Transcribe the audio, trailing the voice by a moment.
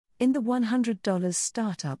In the $100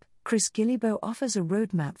 Startup, Chris Guillebeau offers a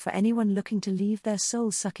roadmap for anyone looking to leave their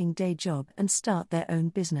soul-sucking day job and start their own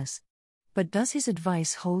business. But does his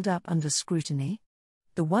advice hold up under scrutiny?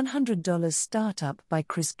 The $100 Startup by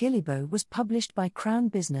Chris Guillebeau was published by Crown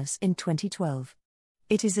Business in 2012.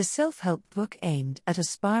 It is a self-help book aimed at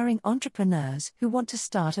aspiring entrepreneurs who want to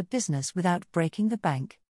start a business without breaking the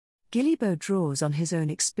bank. Guillebeau draws on his own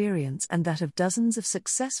experience and that of dozens of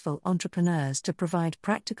successful entrepreneurs to provide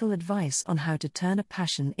practical advice on how to turn a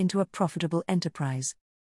passion into a profitable enterprise.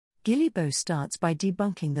 Guillebeau starts by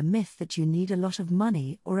debunking the myth that you need a lot of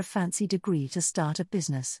money or a fancy degree to start a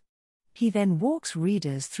business. He then walks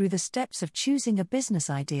readers through the steps of choosing a business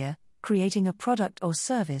idea, creating a product or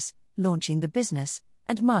service, launching the business,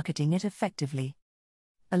 and marketing it effectively.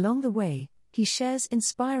 Along the way, he shares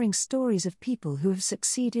inspiring stories of people who have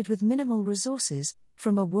succeeded with minimal resources,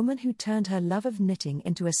 from a woman who turned her love of knitting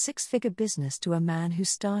into a six-figure business to a man who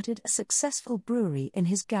started a successful brewery in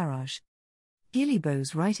his garage.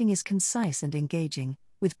 Guillebeau's writing is concise and engaging,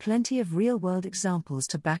 with plenty of real-world examples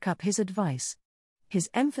to back up his advice. His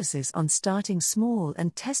emphasis on starting small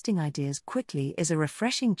and testing ideas quickly is a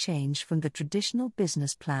refreshing change from the traditional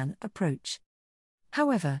business plan approach.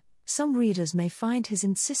 However, some readers may find his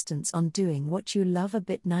insistence on doing what you love a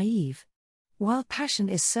bit naive. While passion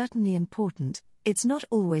is certainly important, it's not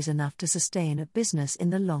always enough to sustain a business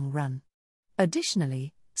in the long run.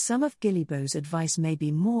 Additionally, some of Guillebeau's advice may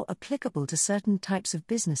be more applicable to certain types of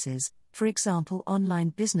businesses, for example online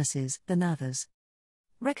businesses, than others.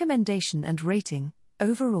 Recommendation and rating.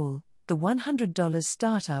 Overall, the $100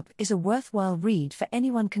 Startup is a worthwhile read for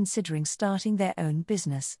anyone considering starting their own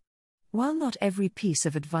business. While not every piece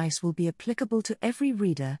of advice will be applicable to every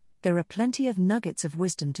reader, there are plenty of nuggets of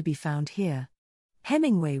wisdom to be found here.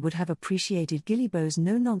 Hemingway would have appreciated Guillebeau's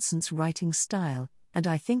no-nonsense writing style, and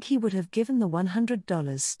I think he would have given the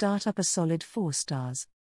 $100 Startup a solid 4 stars.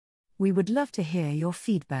 We would love to hear your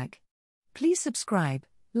feedback. Please subscribe,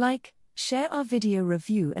 like, share our video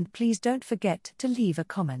review and please don't forget to leave a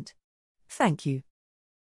comment. Thank you.